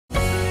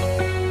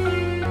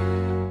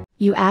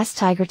You ask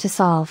Tiger to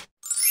solve.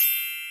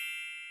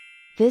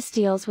 This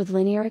deals with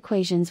linear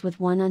equations with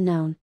one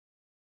unknown.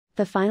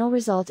 The final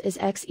result is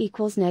x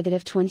equals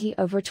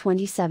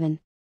 -20/27.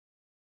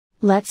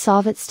 Let's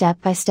solve it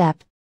step by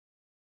step.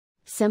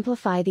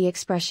 Simplify the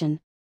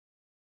expression.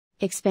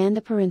 Expand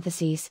the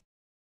parentheses.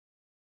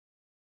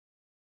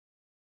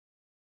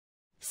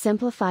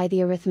 Simplify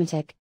the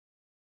arithmetic.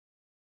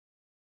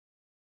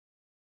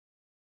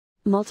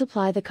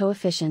 Multiply the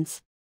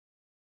coefficients.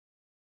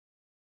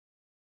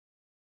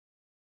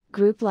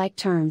 Group like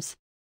terms.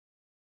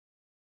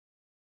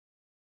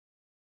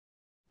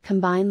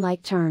 Combine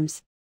like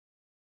terms.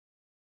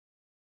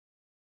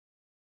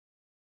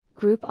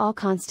 Group all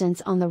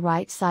constants on the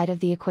right side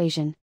of the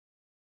equation.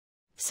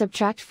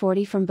 Subtract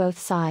 40 from both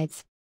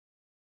sides.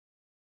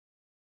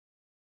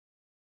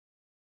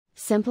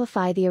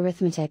 Simplify the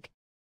arithmetic.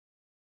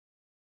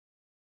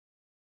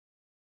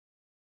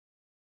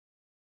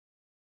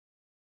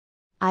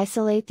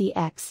 Isolate the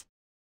x.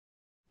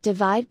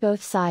 Divide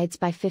both sides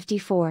by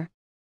 54.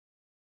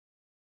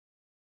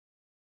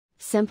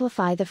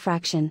 Simplify the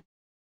fraction.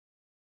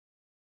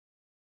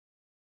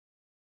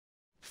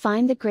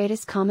 Find the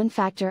greatest common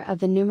factor of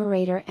the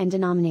numerator and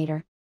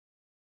denominator.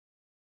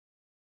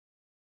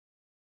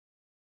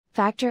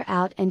 Factor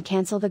out and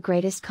cancel the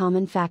greatest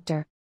common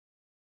factor.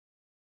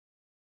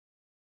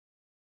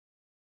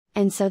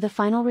 And so the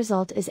final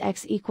result is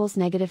x equals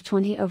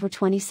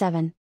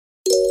 -20/27.